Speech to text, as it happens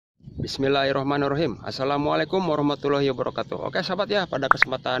Bismillahirrahmanirrahim. Assalamualaikum warahmatullahi wabarakatuh. Oke sahabat ya, pada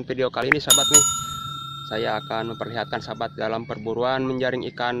kesempatan video kali ini sahabat nih, saya akan memperlihatkan sahabat dalam perburuan menjaring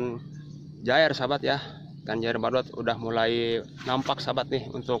ikan jaer sahabat ya. Ikan jaer badot udah mulai nampak sahabat nih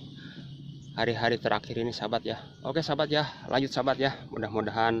untuk hari-hari terakhir ini sahabat ya. Oke sahabat ya, lanjut sahabat ya.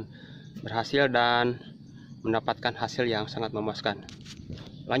 Mudah-mudahan berhasil dan mendapatkan hasil yang sangat memuaskan.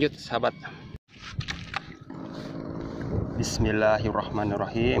 Lanjut sahabat.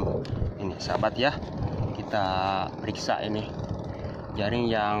 Bismillahirrahmanirrahim. Ini sahabat ya, kita periksa ini jaring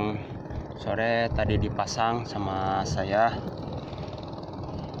yang sore tadi dipasang sama saya.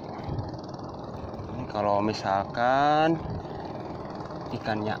 Ini kalau misalkan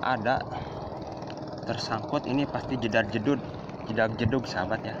ikannya ada tersangkut, ini pasti jedad jedud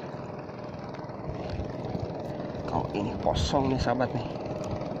sahabat ya. Kalau ini kosong nih sahabat nih.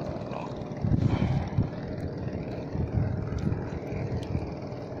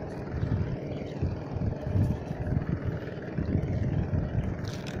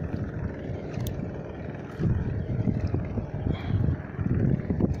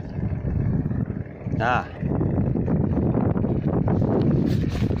 Nah,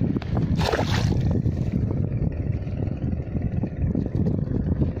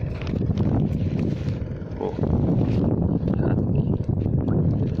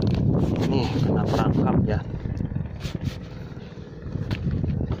 ini kena tangkap ya,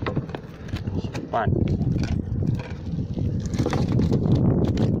 simpan.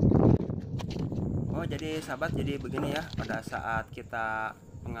 Oh jadi sahabat, jadi begini ya, pada saat kita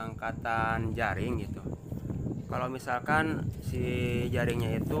pengangkatan jaring gitu, kalau misalkan si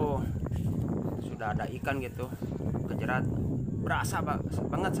jaringnya itu sudah ada ikan gitu kejerat, berasa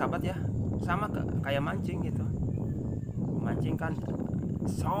banget sahabat ya, sama kayak mancing gitu. Mancing kan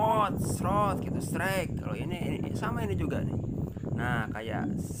serot gitu, strike. Kalau ini sama, ini juga nih. Nah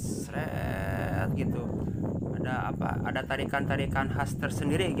kayak seret gitu, ada apa, ada tarikan khas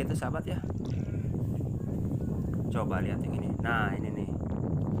tersendiri gitu sahabat ya. Coba lihat yang ini. Nah ini nih,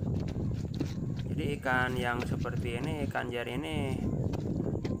 jadi ikan yang seperti ini, ikan jaer ini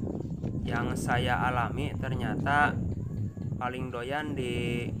yang saya alami ternyata paling doyan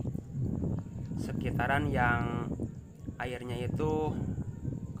di sekitaran yang airnya itu,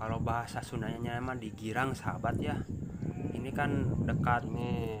 kalau bahasa Sundanya emang digirang sahabat ya. Ini kan dekat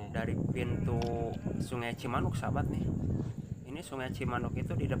nih dari pintu Sungai Cimanuk sahabat nih. Ini Sungai Cimanuk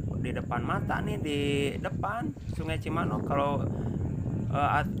itu di depan mata nih, di depan Sungai Cimanuk. Kalau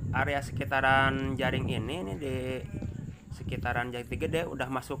area sekitaran jaring ini nih, di sekitaran Jatigede, udah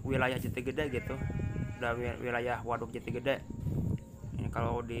masuk wilayah Jatigede gitu, udah wilayah waduk Jatigede. Ini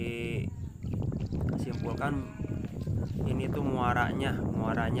kalau disimpulkan, ini tuh muaranya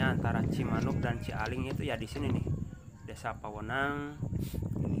antara Cimanuk dan Cialing itu ya di sini nih, Desa Pawenang,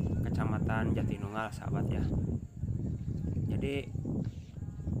 ini Kecamatan Jatinunggal sahabat ya. Jadi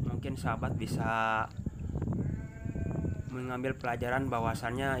mungkin sahabat bisa mengambil pelajaran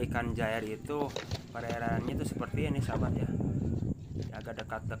bahwasannya ikan jaer itu perairannya itu seperti ini sahabat ya, agak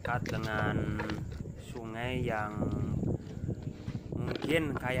dekat-dekat dengan sungai yang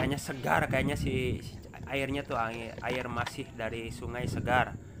mungkin kayaknya segar, kayaknya si airnya tuh air masih dari sungai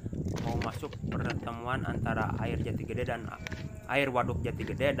segar, mau masuk pertemuan antara air Jatigede dan air waduk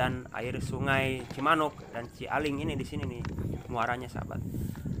Jatigede dan air sungai Cimanuk dan Cialing ini di sini nih muaranya sahabat.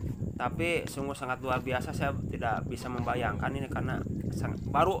 Tapi sungguh sangat luar biasa, saya tidak bisa membayangkan ini karena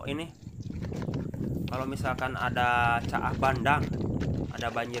baru ini. Kalau misalkan ada caah bandang, ada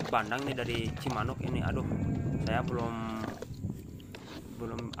banjir bandang nih dari Cimanuk ini, aduh saya belum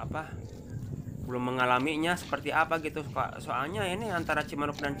mengalaminya seperti apa gitu. Soalnya ini antara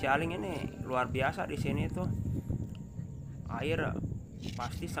Cimanuk dan Cialing ini luar biasa di sini tuh, air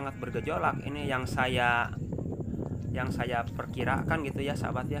pasti sangat bergejolak. Ini yang saya perkirakan gitu ya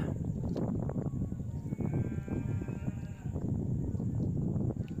sahabat ya.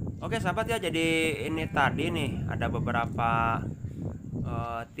 Oke sahabat ya, jadi ini tadi nih ada beberapa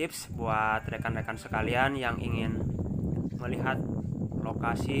tips buat rekan-rekan sekalian yang ingin melihat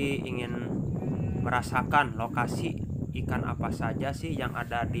lokasi, ingin merasakan lokasi ikan apa saja sih yang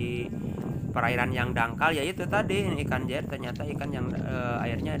ada di perairan yang dangkal. Yaitu tadi ikan jaer, ternyata ikan yang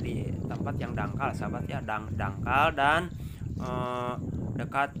airnya di tempat yang dangkal sahabat ya, dangkal dan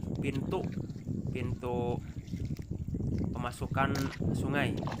dekat pintu pemasukan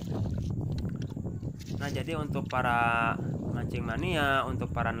sungai. Nah jadi untuk para mancing mania,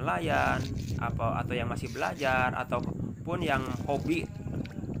 untuk para nelayan atau yang masih belajar ataupun yang hobi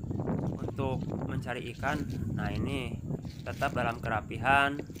untuk mencari ikan, nah ini tetap dalam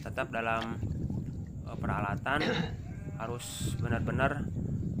kerapihan, tetap dalam peralatan, harus benar-benar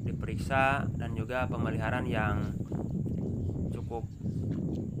diperiksa dan juga pemeliharaan yang cukup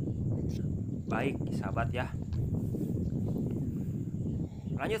baik sahabat ya.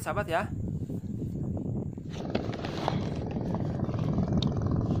 Lanjut sahabat ya.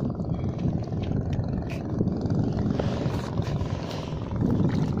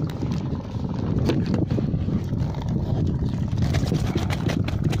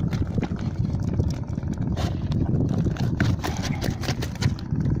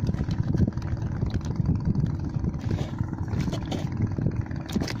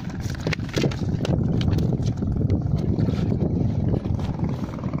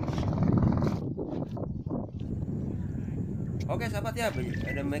 Oke sahabat ya,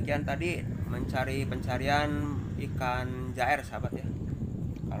 demikian tadi mencari pencarian ikan jaer sahabat ya.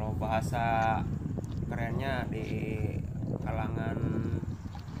 Kalau bahasa kerennya di kalangan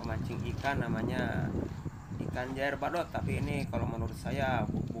pemancing ikan namanya ikan jaer badot, tapi ini kalau menurut saya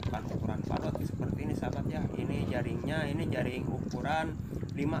bukan ukuran badot seperti ini sahabat ya. Ini jaringnya, ini jaring ukuran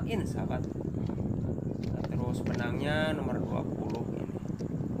 5 in sahabat. Terus benangnya nomor 20 ini.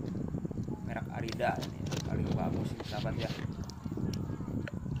 Merek Arida ini paling bagus ini sahabat ya.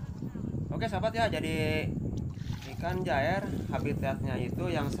 Oke sahabat ya, jadi ikan jaer habitatnya itu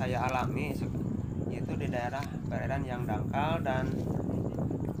yang saya alami itu di daerah perairan yang dangkal dan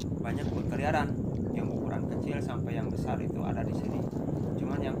banyak berkeliaran. Yang ukuran kecil sampai yang besar itu ada di sini.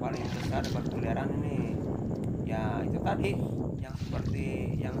 Cuman yang paling besar berkeliaran ini ya itu tadi yang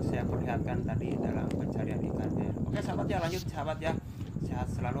seperti yang saya perlihatkan tadi dalam pencarian ikan jaer. Oke sahabat ya, lanjut sahabat ya. Sehat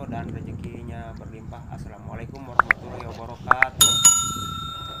selalu dan rezekinya berlimpah. Assalamualaikum warahmatullahi wabarakatuh.